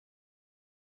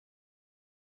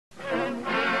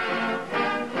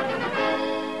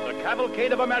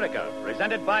Cavalcade of America,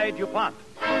 presented by DuPont.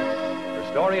 The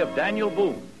story of Daniel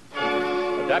Boone.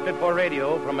 Adapted for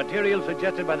radio from material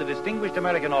suggested by the distinguished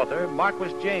American author,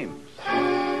 Marquis James.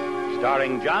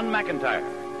 Starring John McIntyre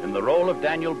in the role of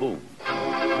Daniel Boone.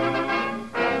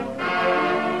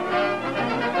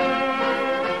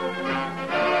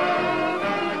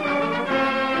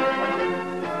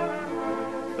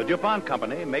 The DuPont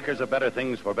Company, makers of better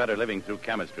things for better living through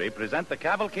chemistry, present the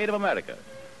Cavalcade of America,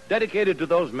 dedicated to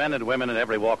those men and women in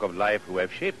every walk of life who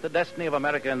have shaped the destiny of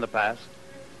America in the past,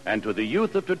 and to the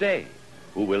youth of today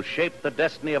who will shape the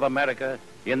destiny of America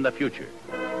in the future.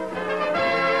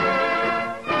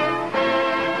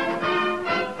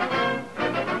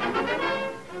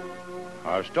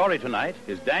 Our story tonight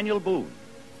is Daniel Boone.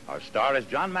 Our star is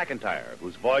John McIntyre,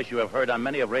 whose voice you have heard on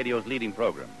many of radio's leading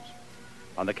programs.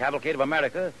 On the Cavalcade of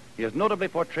America, he has notably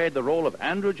portrayed the role of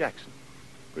Andrew Jackson,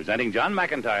 presenting John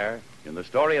McIntyre in the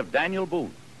story of Daniel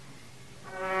Boone.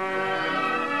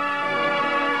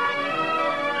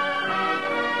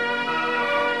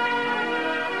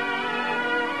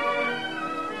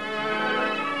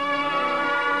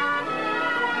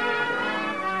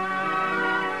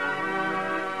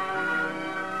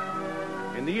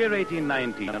 In the year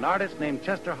 1819, an artist named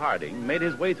Chester Harding made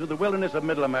his way through the wilderness of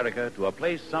Middle America to a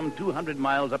place some 200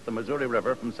 miles up the Missouri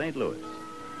River from St. Louis.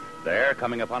 There,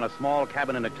 coming upon a small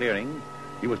cabin in a clearing,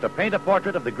 he was to paint a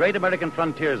portrait of the great American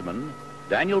frontiersman,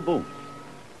 Daniel Boone.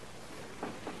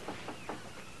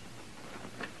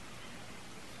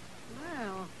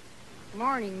 Well,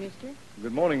 morning, mister.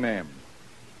 Good morning, ma'am.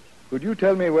 Could you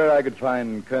tell me where I could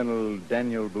find Colonel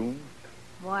Daniel Boone?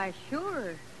 Why,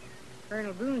 sure.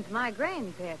 Colonel Boone's my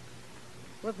grandpap.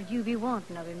 What would you be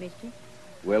wanting of him, mister?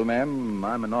 Well, ma'am,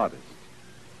 I'm an artist.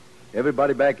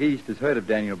 Everybody back east has heard of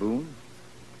Daniel Boone.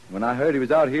 When I heard he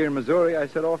was out here in Missouri, I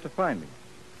set off to find him.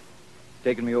 It's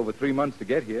taken me over 3 months to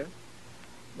get here.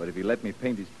 But if you let me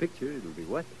paint his picture, it'll be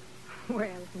worth it. Well,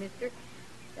 mister,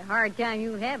 the hard time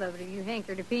you'll have of it if you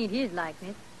hanker to paint his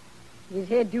likeness. His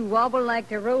head do wobble like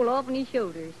to roll off on his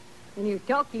shoulders, and he'll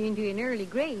talk you into an early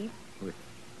grave.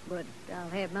 But I'll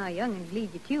have my young'uns lead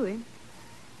you to him.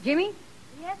 Jimmy?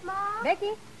 Yes, Ma? Becky?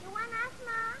 You want us,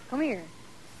 Ma? Come here.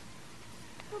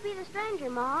 Who'll be the stranger,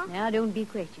 Ma? Now, don't be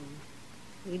questioning.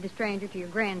 Lead the stranger to your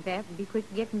grandpap and be quick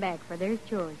getting back, for there's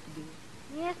chores to do.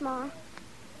 Yes, Ma.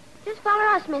 Just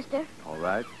follow us, mister. All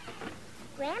right.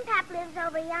 Grandpap lives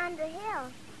over yonder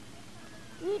hill.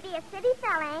 You be a city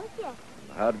fella, ain't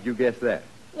you? How did you guess that?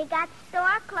 You got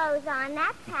store clothes on,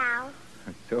 that's how.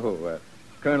 So,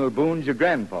 Colonel Boone's your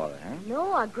grandfather, huh?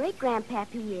 No, our great-grandpap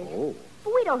he is. Oh.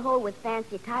 But we don't hold with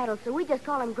fancy titles, so we just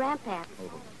call him Grandpap.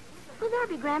 Oh. Well, there'll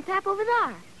be Grandpap over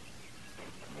there.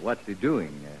 What's he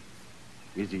doing?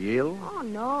 Is he ill? Oh,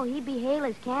 no, he be hale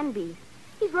as can be.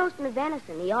 He's roasting the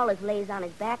venison. He always lays on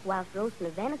his back whilst roasting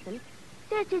the venison.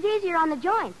 Says 'tis easier on the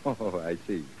joint. Oh, I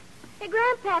see. Hey,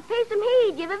 Grandpap, pay some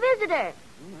heed. You've a visitor.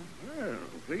 Well,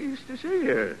 pleased to see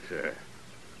you, sir.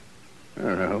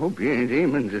 I hope you ain't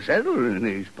aiming to settle in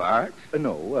these parts.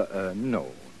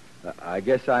 No. I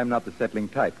guess I'm not the settling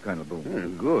type, Colonel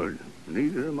Boone. Good.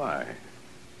 Neither am I.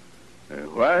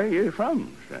 Where are you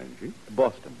from, stranger?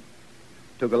 Boston.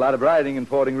 Took a lot of riding and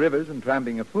fording rivers and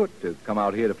tramping afoot to come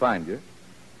out here to find you.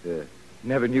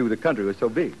 Never knew the country was so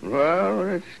big. Well,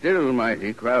 it's still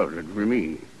mighty crowded for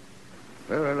me. A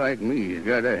fella like me's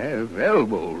got to have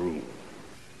elbow room.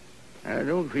 I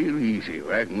don't feel easy if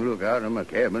I can look out of my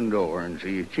cabin door and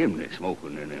see a chimney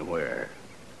smoking anywhere.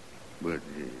 But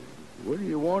what do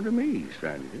you want of me,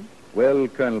 stranger? Well,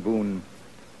 Colonel Boone,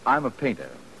 I'm a painter.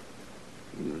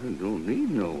 You don't need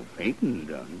no painting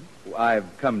done.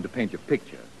 I've come to paint your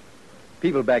picture.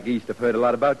 People back east have heard a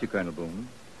lot about you, Colonel Boone.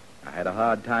 I had a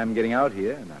hard time getting out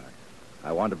here, and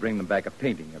I want to bring them back a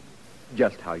painting of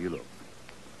just how you look.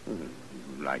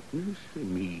 Likeness to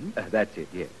me? That's it,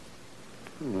 yes.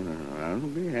 I'll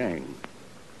be hanged.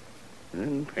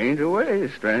 Then paint away,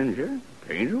 stranger.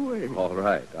 Paint away. All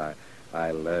right.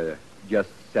 I'll just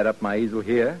set up my easel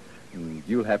here, and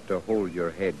you'll have to hold your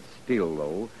head still,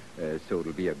 though, so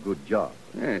it'll be a good job.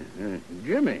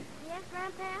 Jimmy. Yes,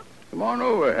 Grandpap? Come on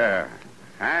over here.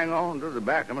 Hang on to the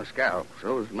back of my scalp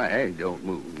so as my head don't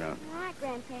move now. All right,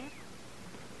 Grandpap.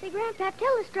 Say, Grandpap,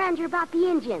 tell the stranger about the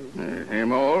Indians.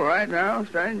 Him all right now,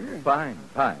 stranger? Fine.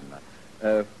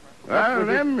 Well,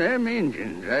 them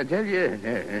Indians, I tell you,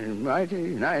 mighty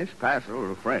nice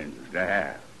passel of friends to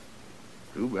have.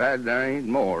 Too bad there ain't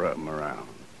more of them around.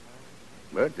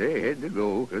 But they had to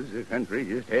go because the country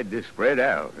just had to spread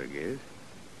out, I guess.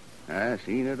 I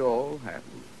seen it all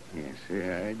happen. Yes,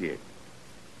 sir, I did.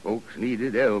 Folks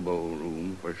needed elbow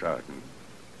room for certain.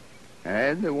 I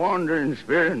had the wandering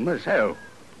spirit myself.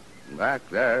 Back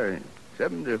there in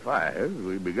 75,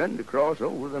 we begun to cross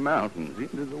over the mountains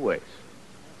into the west.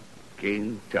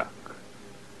 Kentucky.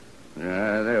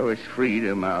 There was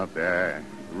freedom out there,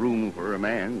 room for a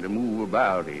man to move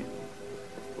about in.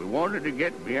 We wanted to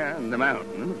get beyond the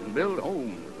mountains and build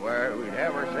homes where we'd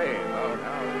have our say about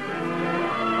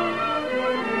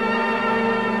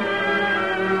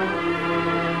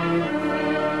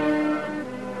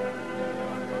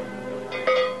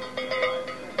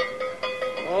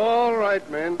All right,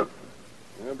 men.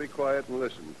 Now be quiet and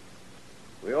listen.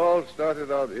 We all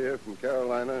started out here from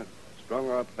Carolina, strung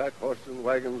our pack horses and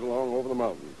wagons along over the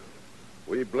mountains.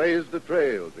 We blazed the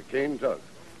trail to Kentucky.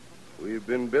 We've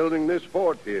been building this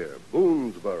fort here,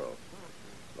 Boonesboro.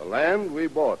 The land we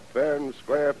bought fair and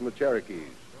square from the Cherokees.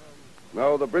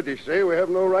 Now the British say we have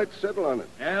no right to settle on it.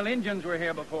 Well, Indians were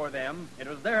here before them. It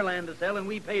was their land to sell, and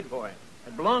we paid for it.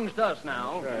 It belongs to us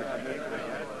now.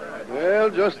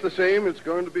 Well, just the same, it's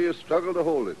going to be a struggle to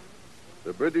hold it.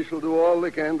 The British will do all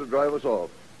they can to drive us off.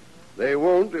 They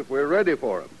won't if we're ready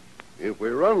for them, if we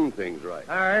run things right.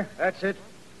 All right, that's it.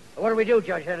 What do we do,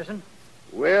 Judge Henderson?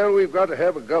 Well, we've got to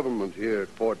have a government here at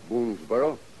Fort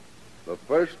Boonesboro, the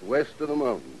first west of the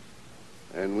mountains.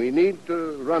 And we need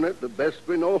to run it the best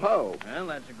we know how. Well,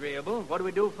 that's agreeable. What do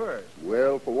we do first?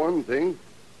 Well, for one thing,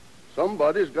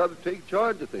 somebody's got to take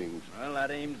charge of things. Well, that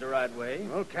aims the right way.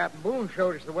 Well, Captain Boone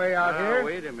showed us the way out here.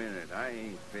 Wait a minute. I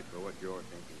ain't fit for what you're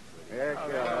thinking.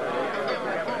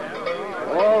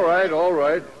 All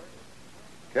right.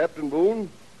 Captain Boone,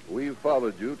 we've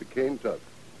followed you to Kentucky.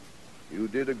 You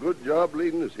did a good job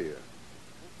leading us here.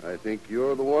 I think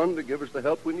you're the one to give us the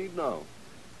help we need now.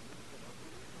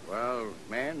 Well,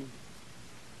 man,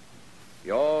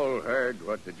 you all heard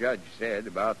what the judge said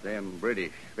about them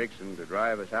British fixing to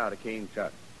drive us out of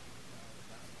Kentucky.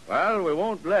 Well, we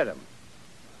won't let them.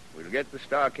 We'll get the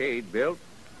stockade built.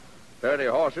 30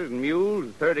 horses and mules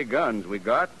and 30 guns we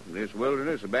got. In this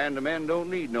wilderness, a band of men don't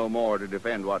need no more to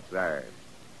defend what's theirs.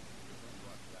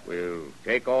 We'll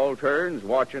take all turns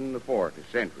watching the fort as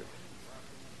sentries.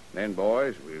 Then,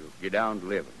 boys, we'll get down to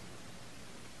living.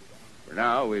 For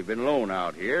now, we've been alone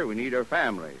out here. We need our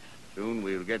families. Soon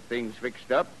we'll get things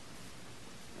fixed up,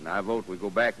 and I vote we go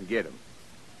back and get them.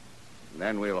 And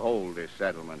then we'll hold this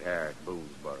settlement here at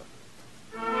Boonesboro.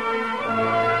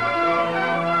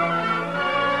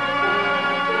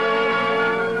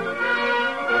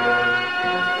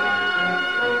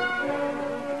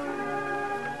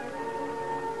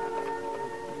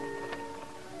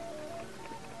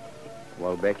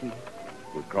 Well, Becky,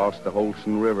 we crossed the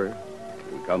Holston River.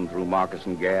 We come through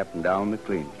Moccasin Gap and down the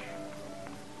Clinch.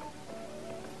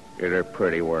 It are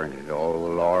pretty, weren't it? All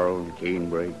the laurel and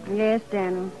canebrake. Yes,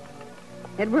 Daniel.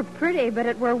 It were pretty, but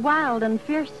it were wild and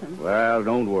fearsome. Well,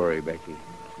 don't worry, Becky.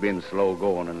 It's been slow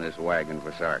going in this wagon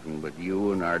for sartin, but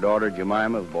you and our daughter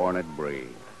Jemima have borne it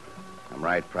brave. I'm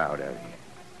right proud of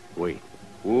you. Wait.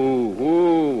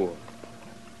 Woo!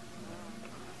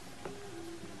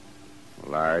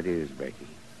 Well, there it is, Becky.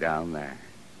 Down there.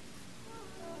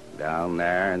 Down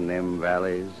there in them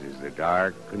valleys is the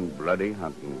dark and bloody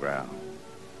hunting ground.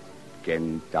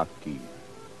 Kentucky.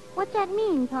 What's that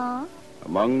mean, Pa?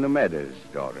 Among the meadows,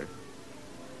 daughter.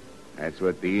 That's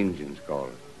what the Indians call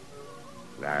it.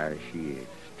 There she is.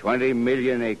 20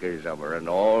 million acres of her, and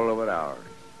all of it ours.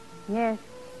 Yes.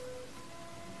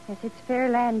 Yes, it's fair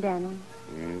land, Daniel.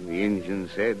 Yeah, the Indian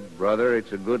said, brother,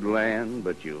 it's a good land,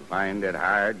 but you'll find it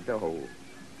hard to hold.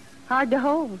 Hard to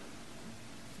hold.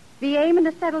 Be aiming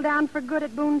to settle down for good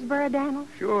at Boonesboro, Daniel?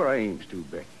 Sure I aims to,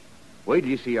 Becky. Wait till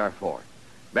you see our fort.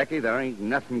 Becky, there ain't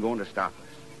nothing going to stop us.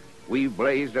 We've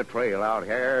blazed a trail out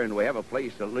here, and we have a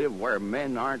place to live where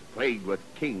men aren't plagued with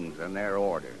kings and their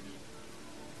orders.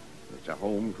 It's a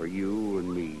home for you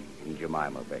and me and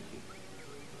Jemima, Becky.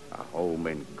 A home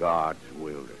in God's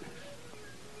wilderness.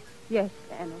 Yes,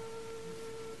 Daniel.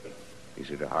 Is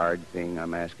it a hard thing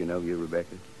I'm asking of you,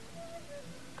 Rebecca?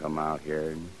 Come out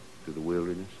here to the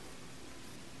wilderness?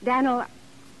 Daniel,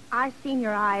 I've seen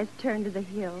your eyes turn to the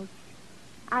hills.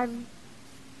 I've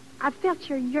felt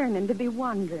your yearning to be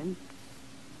wandering.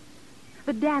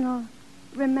 But, Daniel,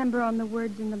 remember on the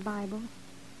words in the Bible,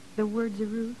 the words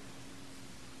of Ruth.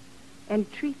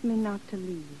 Entreat me not to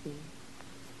leave thee,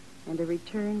 and to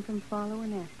return from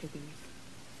following after thee.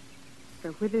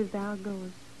 For whither thou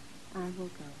goest, I will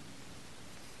go.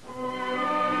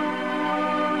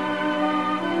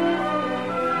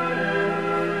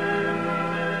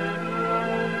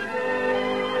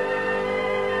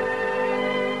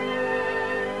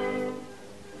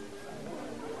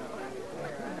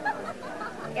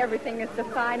 Everything is so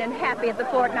fine and happy at the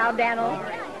fort now, Daniel.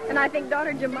 And I think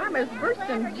daughter Jemima's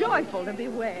bursting joyful to be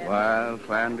wed. Well,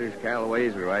 Flanders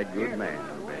Calloway's a right good man,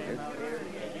 Rebecca.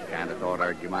 Kind of thought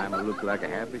our Jemima looked like a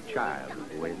happy child at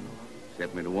the wedding.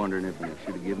 Set me to wondering if we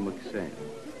should have given him a consent.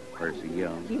 Her so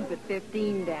young. He's but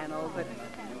 15, Daniel, but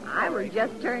I was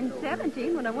just turned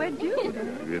 17 when I wed you.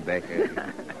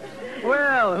 Rebecca.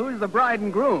 Well, who's the bride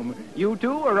and groom? You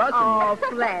two or us? Oh,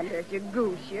 Flanders, you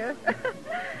goose, you.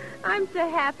 I'm so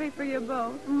happy for you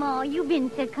both. Ma, you've been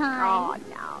so Oh, kind.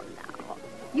 no.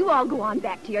 You all go on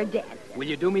back to your dance. Will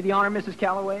you do me the honor, Mrs.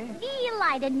 Calloway?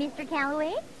 Delighted, Mr.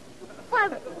 Calloway. Well,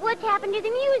 what's happened to the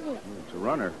music? It's a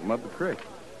runner from up the creek.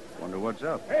 Wonder what's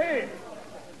up. Hey,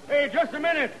 just a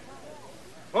minute.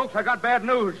 Folks, I got bad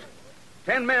news.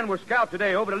 10 men were scalped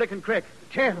today over the Licking Creek.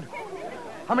 10.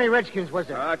 How many redskins was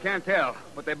there? I can't tell,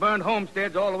 but they burned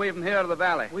homesteads all the way from here to the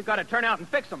valley. We've got to turn out and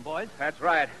fix them, boys. That's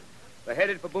right. They're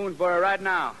headed for Boonesboro right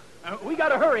now. We got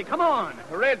to hurry. Come on.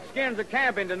 The Redskins are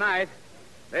camping tonight.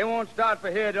 They won't start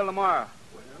for here till tomorrow.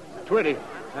 Twitty.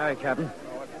 Aye, Captain.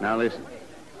 Now listen.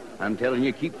 I'm telling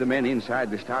you, keep the men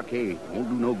inside the stockade. Won't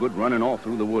do no good running off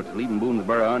through the woods, leaving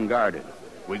Boonesboro unguarded.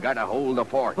 We got to hold the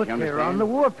fort, But you understand? they're on the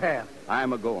warpath.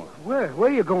 I'm a-going. Where are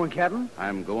you going, Captain?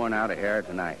 I'm going out of here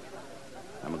tonight.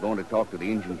 I'm going to talk to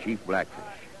the Indian chief Blackfish.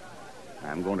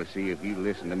 I'm going to see if he'll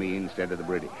listen to me instead of the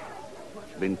British.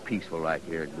 It's been peaceful like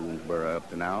here at Boonesboro up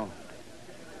to now.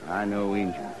 I know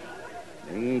Indians.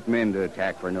 They ain't men to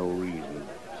attack for no reason.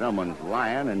 Someone's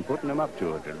lying and putting them up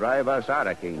to it to drive us out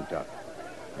of Kentucky.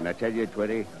 And I tell you,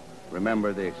 Twitty,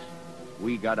 remember this.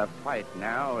 We got to fight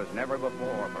now as never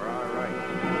before for our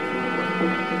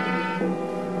rights.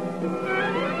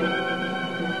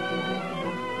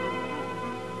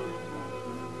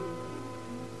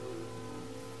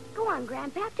 Go on,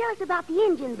 Grandpa. Tell us about the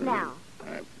Indians now.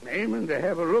 I'm aiming to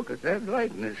have a look at that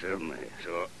likeness of me,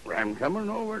 so I'm coming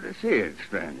over to see it,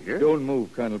 stranger. Don't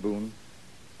move, Colonel Boone.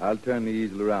 I'll turn the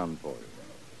easel around for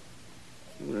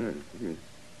you.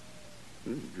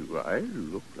 Do I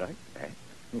look like that?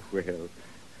 Well,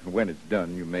 when it's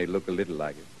done, you may look a little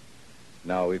like it.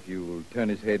 Now, if you'll turn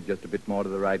his head just a bit more to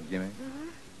the right, Jimmy. Mm-hmm.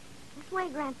 This way,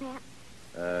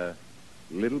 Grandpa.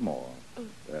 Little more.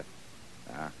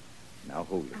 Now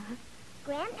hold it.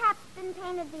 Grandpap's been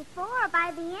painted before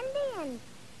by the Indians.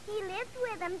 He lived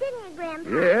with them, didn't he, Grandpa?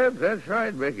 Yeah, that's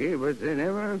right, Becky, but they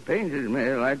never painted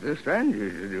me like the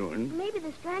strangers are doing. Maybe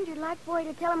the stranger'd like for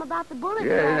you to tell him about the bullets.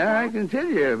 Yeah, Grandpa. now I can tell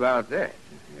you about that.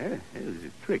 Yeah, it was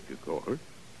a trick, of course.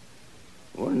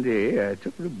 One day I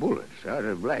took the bullets out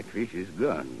of Blackfish's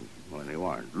gun, when they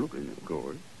weren't looking, of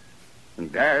course,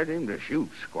 and dared him to shoot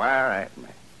square at me.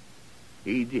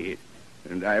 He did,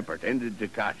 and I pretended to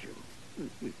catch him.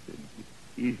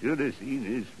 You should have seen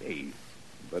his face.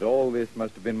 But all this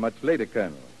must have been much later,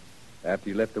 Colonel, after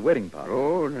you left the wedding party.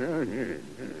 Oh, no.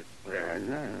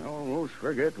 I almost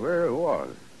forget where it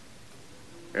was.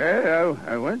 Yeah,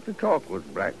 I went to talk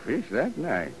with Blackfish that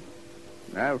night.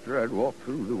 And after I'd walked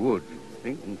through the woods,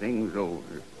 thinking things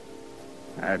over,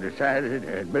 I decided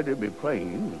I'd better be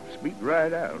plain and speak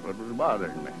right out what was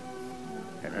bothering me.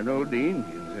 And I know the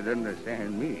Indians would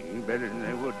understand me better than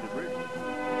they would the British.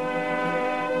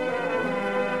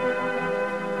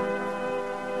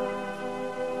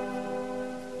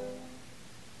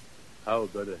 How,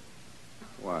 brother?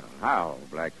 Well, how,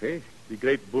 Blackfish? The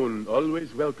great Boone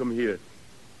always welcome here.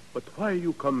 But why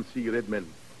you come see red men?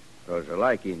 'Cause I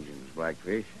like Indians,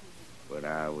 Blackfish. But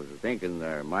I was thinking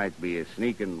there might be a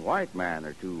sneaking white man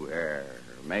or two here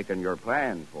making your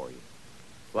plan for you.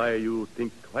 Why you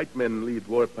think white men lead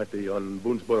war party on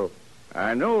Boonesboro?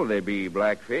 I know they be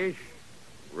Blackfish.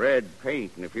 Red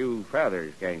paint and a few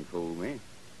feathers can't fool me.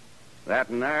 That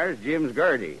and there's Jim's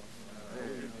Gertie.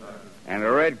 And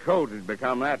a red coat has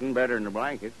become that and better than a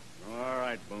blanket. All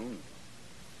right, Boone.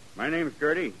 My name's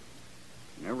Gertie.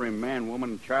 And every man,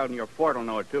 woman, and child in your fort will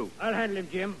know it, too. I'll handle him,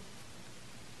 Jim.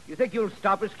 You think you'll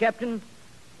stop us, Captain?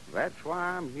 That's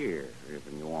why I'm here, if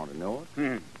you want to know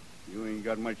it. You ain't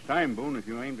got much time, Boone, if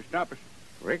you aim to stop us.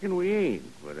 Reckon we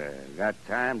ain't, but I got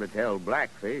time to tell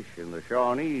Blackfish and the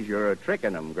Shawnees you're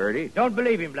a-tricking them, Gertie. Don't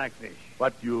believe him, Blackfish.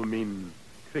 What you mean,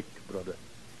 trick, brother?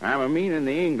 I'm a-meaning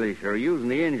the English are using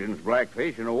the Indians,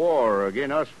 Blackfish, in a war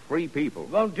against us free people.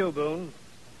 Won't do, Boone.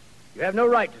 You have no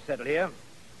right to settle here.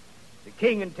 The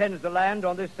king intends the land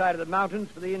on this side of the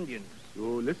mountains for the Indians. So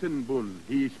listen, Boone.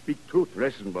 He speak truth.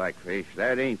 Listen, Blackfish,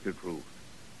 that ain't the truth.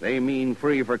 They mean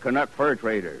free for Canuck fur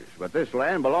traders, but this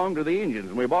land belonged to the Indians,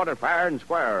 and we bought it fair and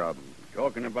square of them.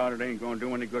 Talking about it ain't going to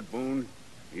do any good, Boone.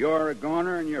 You're a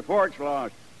goner and your fort's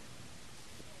lost.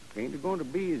 Ain't it going to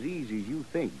be as easy as you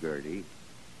think, Gertie?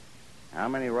 How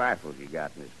many rifles you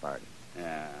got in this party?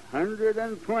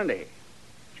 120.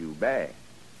 Too bad.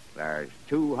 There's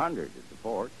 200 at the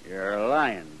fort. You're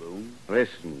lying, Boone.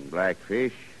 Listen,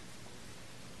 Blackfish.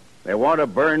 They want to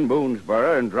burn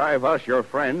Boonesboro and drive us, your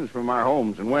friends, from our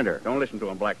homes in winter. Don't listen to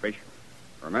him, Blackfish.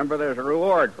 Remember, there's a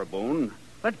reward for Boone.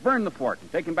 Let's burn the fort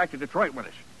and take him back to Detroit with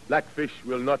us. Blackfish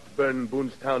will not burn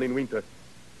Boone's town in winter.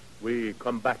 We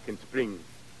come back in spring.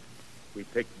 We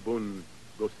take Boone,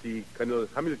 go see Colonel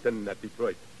Hamilton at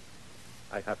Detroit.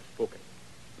 I have spoken.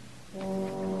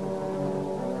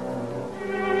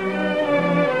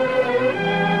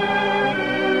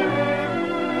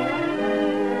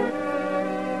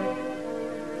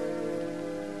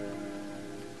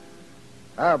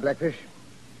 Ah, Blackfish.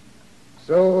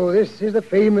 So this is the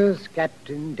famous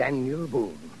Captain Daniel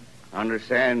Boone.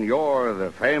 Understand you're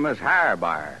the famous hair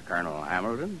buyer, Colonel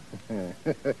Hamilton.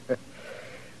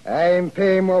 I'm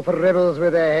paying more for rebels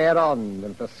with their hair on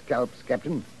than for scalps,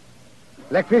 Captain.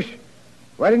 Blackfish,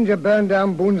 why didn't you burn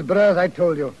down Boonesboro as I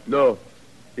told you? No.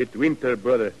 It's winter,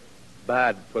 brother.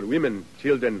 Bad for women,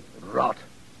 children. Rot.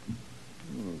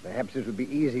 Perhaps it would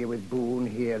be easier with Boone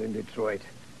here in Detroit.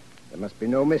 There must be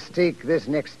no mistake this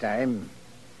next time.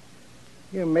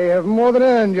 You may have more than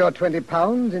earned your 20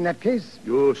 pounds in that case.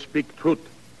 You speak truth.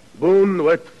 Boone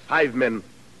worth 5 men.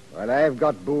 While I've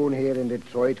got Boone here in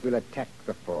Detroit, we'll attack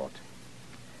the fort.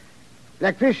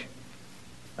 Blackfish,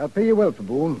 I'll pay you well for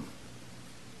Boone.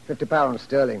 50 pounds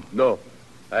sterling. No,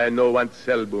 I no want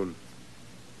sell Boone.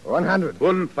 100.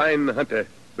 Boone fine hunter,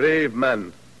 brave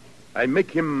man. I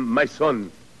make him my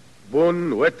son.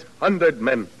 Boone worth 100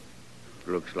 men.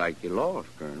 Looks like you lost,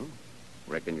 Colonel.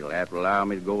 Reckon you'll have to allow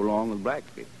me to go along with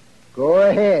Blackfish. Go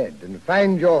ahead and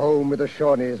find your home with the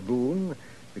Shawnees, Boone,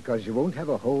 because you won't have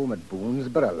a home at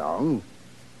Boonesboro long.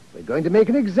 We're going to make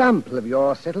an example of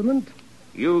your settlement.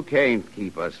 You can't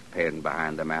keep us penned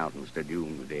behind the mountains to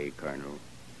doomsday, Colonel.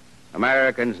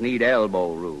 Americans need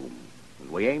elbow room,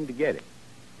 and we aim to get it.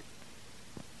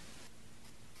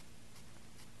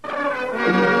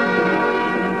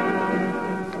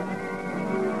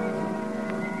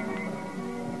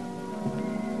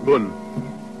 Boone,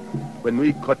 when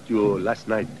we caught you last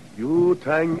night, you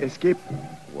trying escape?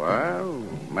 Well,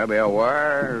 maybe I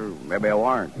were, maybe I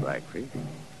weren't, Blackfish.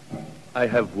 I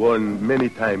have warned many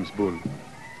times, Boone.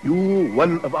 You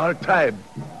one of our tribe,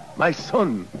 my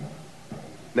son.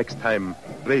 Next time,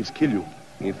 braves kill you.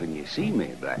 If you see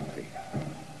me, Blackfish.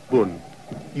 Boone,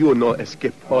 you no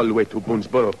escape all the way to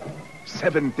Boonesboro.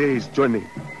 7 days journey.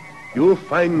 You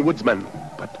fine woodsman,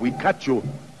 but we catch you.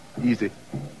 Easy.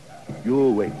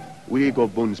 You wait. We go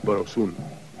Boonesboro soon.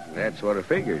 That's what I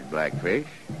figured, Blackfish.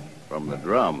 From the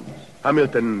drums.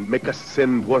 Hamilton make us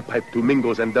send war pipe to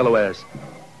Mingos and Delawares.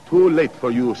 Too late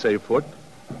for you, say Fort.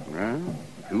 Well,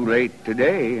 too late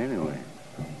today, anyway.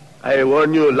 I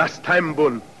warn you last time,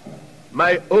 Boone.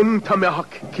 My own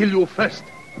tomahawk kill you first.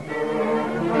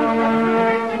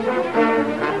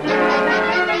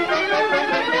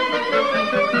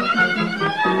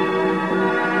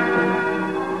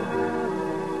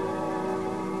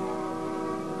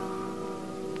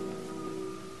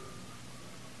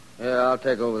 Yeah, I'll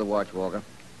take over the watch, Walker.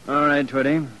 All right,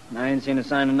 Twitty. I ain't seen a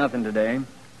sign of nothing today.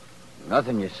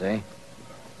 Nothing, you say?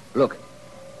 Look,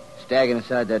 staggering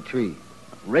aside that tree.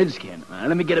 Redskin.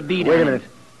 Let me get a beat Wait on a him. minute.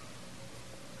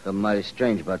 Something mighty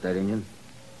strange about that Indian.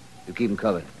 You keep him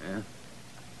covered. Yeah?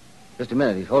 Just a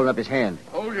minute. He's holding up his hand.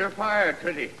 Hold your fire,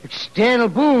 Twitty. It's Daniel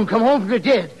Boone, come home from the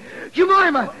dead.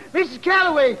 Jemima, Mrs.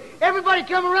 Calloway, everybody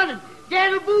come running.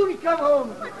 Daniel Boone's come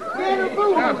home. Daniel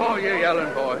Boone. Now, all you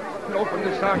yelling boys. Open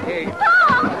the stockade. Pa!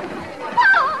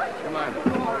 Pa! Come on.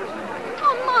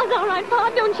 Oh, Ma's all right, Pa.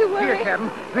 Don't you worry. Here,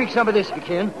 Captain, drink some of this if you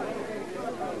can.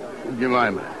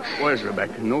 Jemima, where's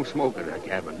Rebecca? No smoke at her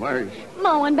cabin. Where is she?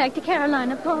 Ma went back to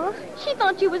Carolina, Pa. She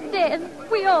thought you was dead.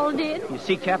 We all did. You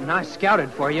see, Captain, I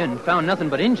scouted for you and found nothing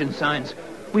but Injun signs.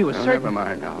 We was Now, certain... never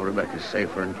mind now. Rebecca's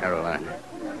safer in Carolina.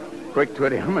 Quick,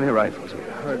 Twitty, how many rifles have you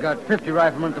got? I've got 50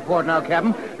 riflemen at the fort now,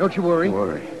 Captain. Don't you worry. Don't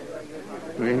worry.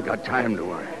 We ain't got time to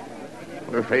worry.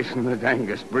 We're facing the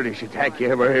dangest British attack you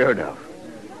ever heard of.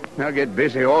 Now get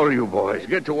busy, all you boys.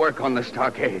 Get to work on the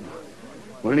stockade.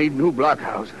 We'll need new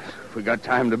blockhouses. If we got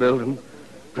time to build them,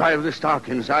 drive the stock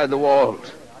inside the walls.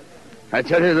 I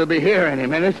tell you, they'll be here any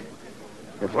minute.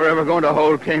 If we're ever going to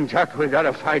hold Kentucky, we got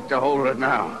to fight to hold it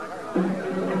now.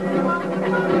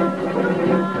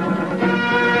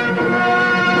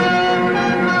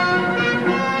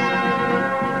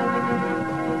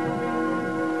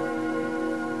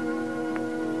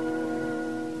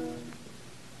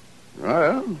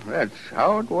 Well, that's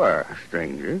how it were,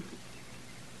 stranger.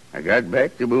 I got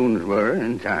back to Boonesboro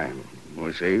in time.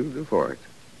 We saved the fort.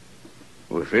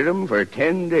 We fed 'em for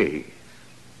 10 days.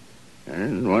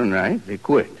 And one night they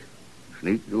quit.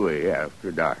 sneaked away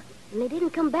after dark. And they didn't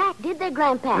come back, did they,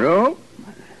 Grandpa? No.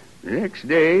 The next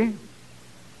day,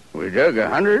 we dug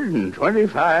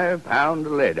 125 pounds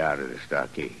of lead out of the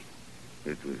stockade.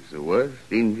 It was the worst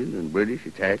Indian and British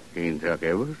attack Kentucky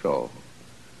ever saw.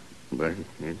 But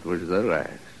it was the last.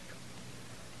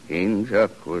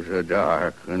 Kentucky was a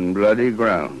dark and bloody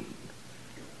ground.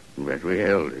 But we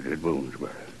held it at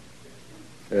Boonesboro.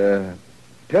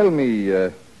 Tell me,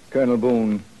 Colonel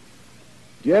Boone,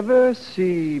 do you ever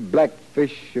see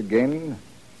blackfish again?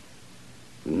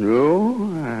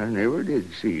 No, I never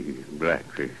did see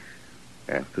blackfish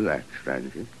after that,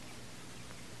 stranger.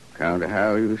 Account of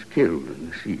how he was killed in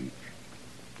the siege.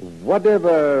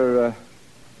 Whatever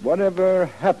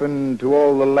happened to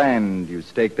all the land you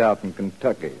staked out in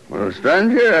Kentucky? Well,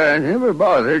 stranger, I never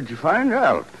bothered to find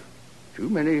out. Too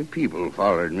many people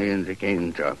followed me into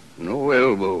Kentucky. No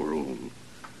elbow room.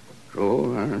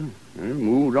 So I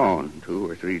moved on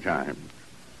 2 or 3 times.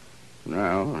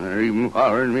 Now they're even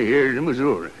following me here to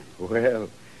Missouri. Well,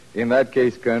 in that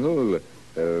case, Colonel,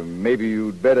 maybe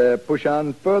you'd better push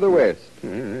on further west.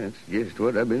 That's just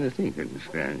what I've been thinking,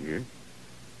 stranger.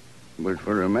 But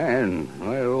for a man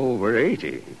well over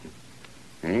 80,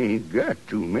 I ain't got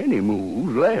too many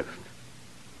moves left.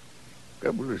 A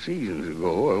couple of seasons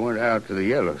ago, I went out to the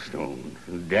Yellowstone.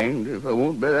 Danged if I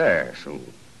won't be there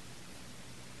soon.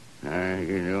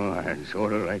 I'd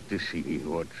sort of like to see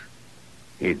what's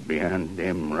hid behind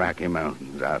them Rocky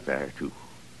Mountains out there, too.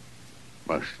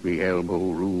 Must be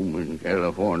elbow room in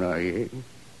California, eh?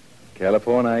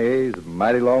 California is a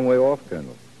mighty long way off,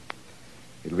 Colonel.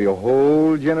 It'll be a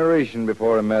whole generation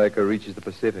before America reaches the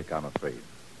Pacific, I'm afraid.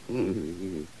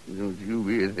 Don't you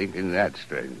be thinking that,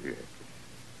 stranger.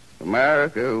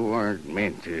 America weren't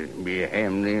meant to be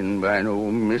hemmed in by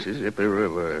no Mississippi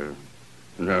River,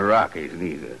 and the Rockies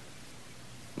neither.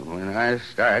 When I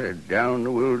started down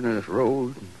the Wilderness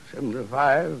Road in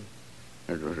 75,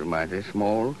 it was a mighty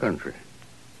small country.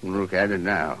 Look at it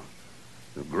now.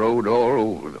 It growed all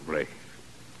over the place.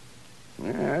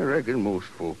 I reckon most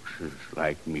folks is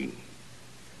like me.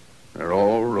 They're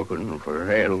all looking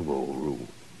for elbow room.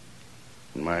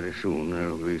 And mighty soon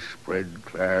they'll be spread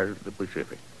clear to the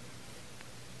Pacific.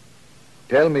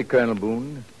 Tell me, Colonel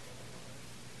Boone,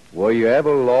 were you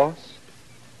ever lost?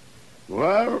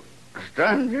 Well,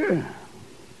 stranger,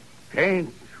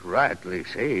 can't rightly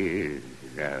say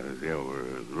I was ever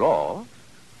lost.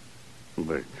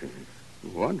 But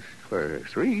once for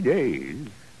 3 days,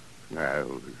 I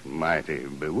was mighty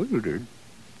bewildered.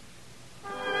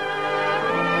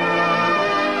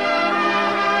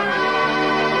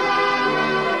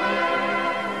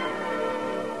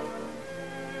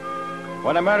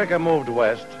 When America moved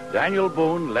west, Daniel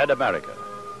Boone led America.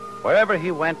 Wherever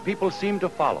he went, people seemed to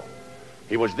follow.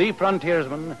 He was the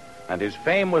frontiersman, and his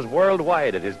fame was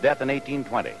worldwide at his death in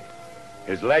 1820.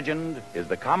 His legend is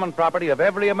the common property of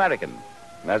every American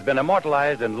and has been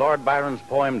immortalized in Lord Byron's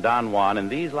poem Don Juan in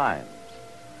these lines.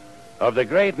 Of the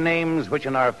great names which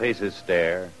in our faces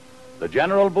stare, the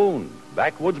General Boone,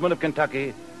 backwoodsman of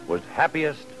Kentucky, was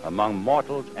happiest among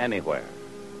mortals anywhere.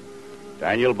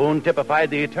 Daniel Boone typified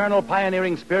the eternal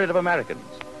pioneering spirit of Americans,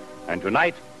 and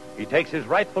tonight he takes his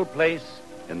rightful place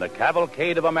in the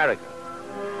Cavalcade of America.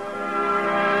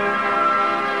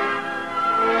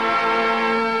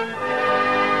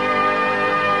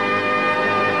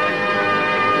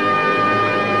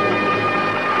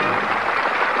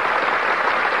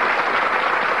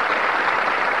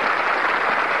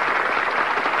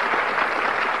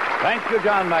 Thank you,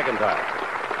 John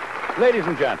McIntyre. Ladies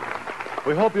and gentlemen,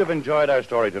 we hope you've enjoyed our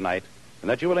story tonight and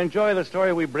that you will enjoy the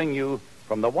story we bring you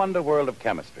from the wonder world of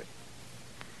chemistry.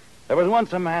 There was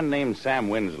once a man named Sam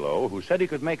Winslow who said he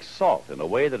could make salt in a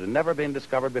way that had never been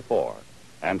discovered before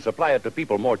and supply it to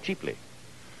people more cheaply.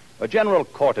 A general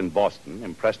court in Boston,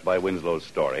 impressed by Winslow's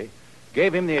story,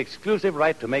 gave him the exclusive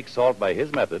right to make salt by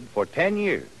his method for 10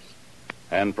 years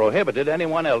and prohibited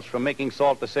anyone else from making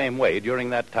salt the same way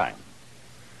during that time.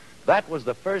 That was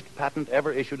the first patent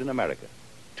ever issued in America,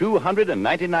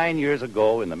 299 years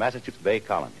ago in the Massachusetts Bay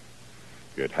Colony.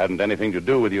 It hadn't anything to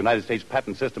do with the United States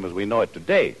patent system as we know it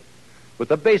today, but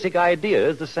the basic idea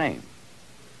is the same.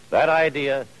 That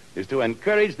idea is to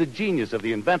encourage the genius of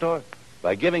the inventor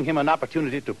by giving him an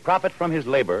opportunity to profit from his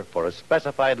labor for a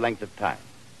specified length of time.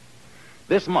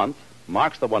 This month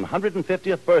marks the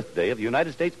 150th birthday of the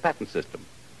United States patent system.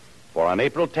 For on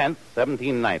April 10th,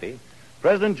 1790,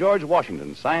 President George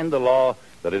Washington signed the law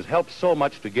that has helped so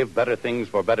much to give better things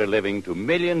for better living to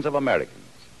millions of Americans.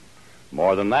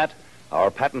 More than that, our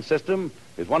patent system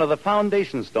is one of the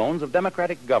foundation stones of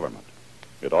democratic government.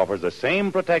 It offers the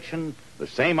same protection, the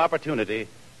same opportunity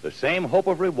the same hope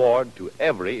of reward to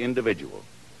every individual.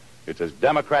 It's as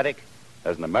democratic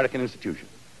as an American institution.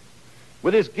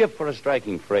 With his gift for a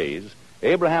striking phrase,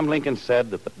 Abraham Lincoln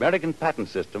said that the American patent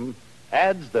system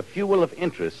adds the fuel of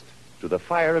interest to the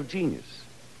fire of genius.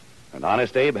 And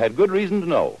Honest Abe had good reason to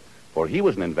know, for he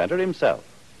was an inventor himself.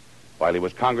 While he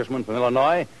was congressman from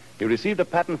Illinois, he received a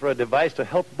patent for a device to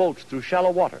help boats through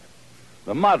shallow water.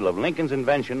 The model of Lincoln's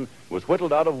invention was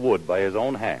whittled out of wood by his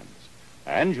own hands,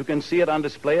 and you can see it on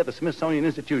display at the Smithsonian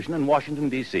Institution in Washington,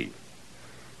 D.C.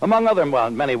 Among other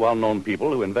many well-known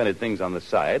people who invented things on the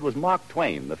side was Mark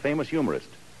Twain, the famous humorist,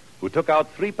 who took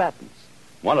out 3 patents,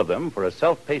 one of them for a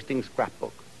self-pasting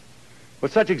scrapbook.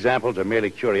 But such examples are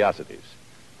merely curiosities,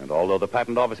 and although the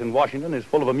patent office in Washington is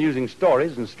full of amusing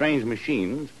stories and strange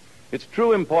machines, its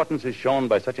true importance is shown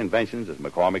by such inventions as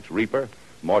McCormick's Reaper,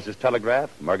 Morse's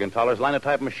telegraph, Mergenthaler's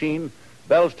linotype machine,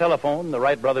 Bell's telephone, the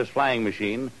Wright brothers' flying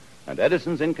machine, and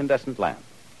Edison's incandescent lamp.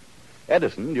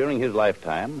 Edison, during his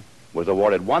lifetime, was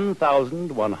awarded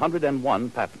 1,101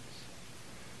 patents.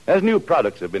 As new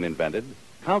products have been invented,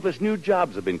 countless new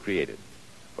jobs have been created.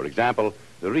 For example,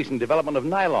 the recent development of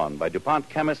nylon by DuPont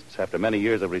chemists after many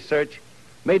years of research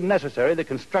made necessary the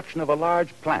construction of a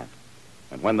large plant.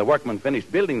 And when the workmen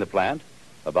finished building the plant,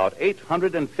 about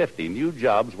 850 new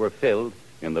jobs were filled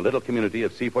in the little community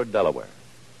of Seaford, Delaware.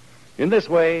 In this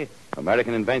way,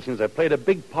 American inventions have played a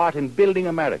big part in building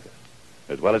America,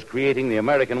 as well as creating the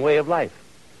American way of life,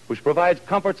 which provides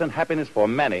comforts and happiness for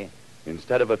many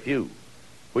instead of a few,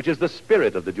 which is the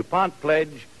spirit of the DuPont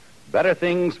pledge, better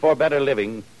things for better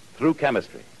living through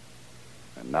chemistry.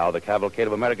 And now the Cavalcade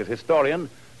of America's historian,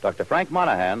 Dr. Frank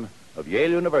Monahan of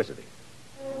Yale University.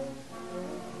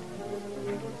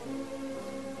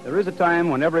 There is a time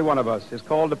when every one of us is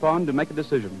called upon to make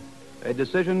a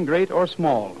decision great or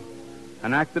small,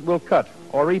 an act that will cut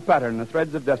or repattern the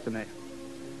threads of destiny.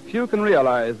 Few can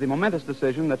realize the momentous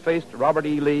decision that faced Robert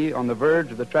E. Lee on the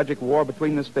verge of the tragic war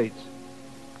between the states.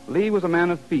 Lee was a man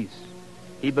of peace.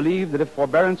 He believed that if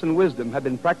forbearance and wisdom had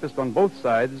been practiced on both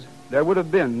sides, there would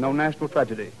have been no national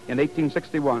tragedy in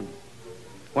 1861.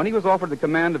 When he was offered the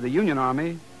command of the Union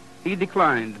Army, he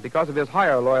declined because of his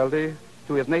higher loyalty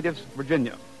to his native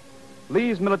Virginia.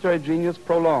 Lee's military genius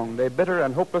prolonged a bitter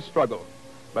and hopeless struggle,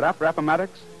 but after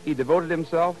Appomattox, he devoted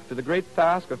himself to the great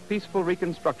task of peaceful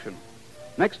reconstruction.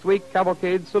 Next week,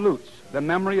 Cavalcade salutes the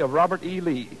memory of Robert E.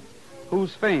 Lee,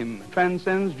 whose fame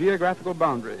transcends geographical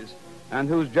boundaries and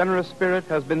whose generous spirit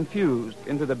has been fused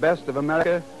into the best of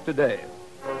America today.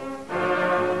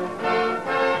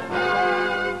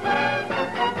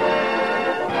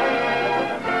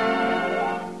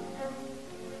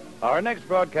 Our next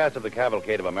broadcast of the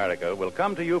Cavalcade of America will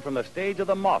come to you from the stage of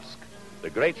the Mosque, the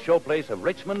great showplace of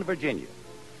Richmond, Virginia.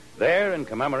 There, in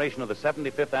commemoration of the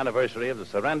 75th anniversary of the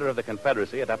surrender of the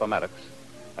Confederacy at Appomattox,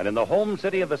 and in the home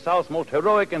city of the South's most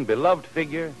heroic and beloved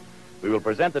figure, we will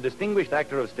present the distinguished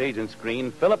actor of stage and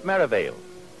screen, Philip Merivale.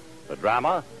 The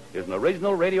drama is an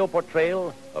original radio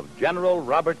portrayal of General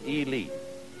Robert E. Lee.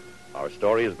 Our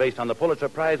story is based on the Pulitzer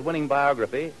Prize-winning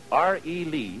biography, R.E.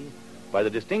 Lee, by the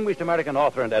distinguished American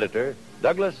author and editor,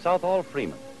 Douglas Southall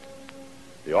Freeman.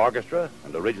 The orchestra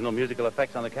and original musical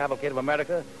effects on the Cavalcade of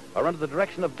America are under the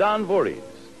direction of Don Voorhees.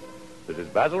 This is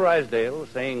Basil Rysdale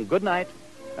saying good night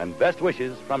and best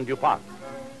wishes from DuPont.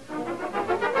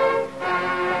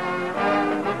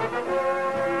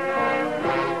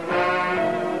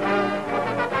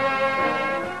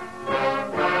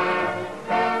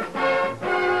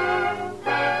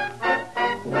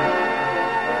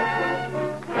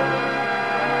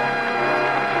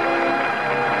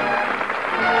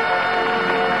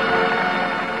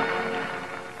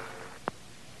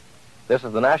 This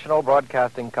is the National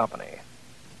Broadcasting Company.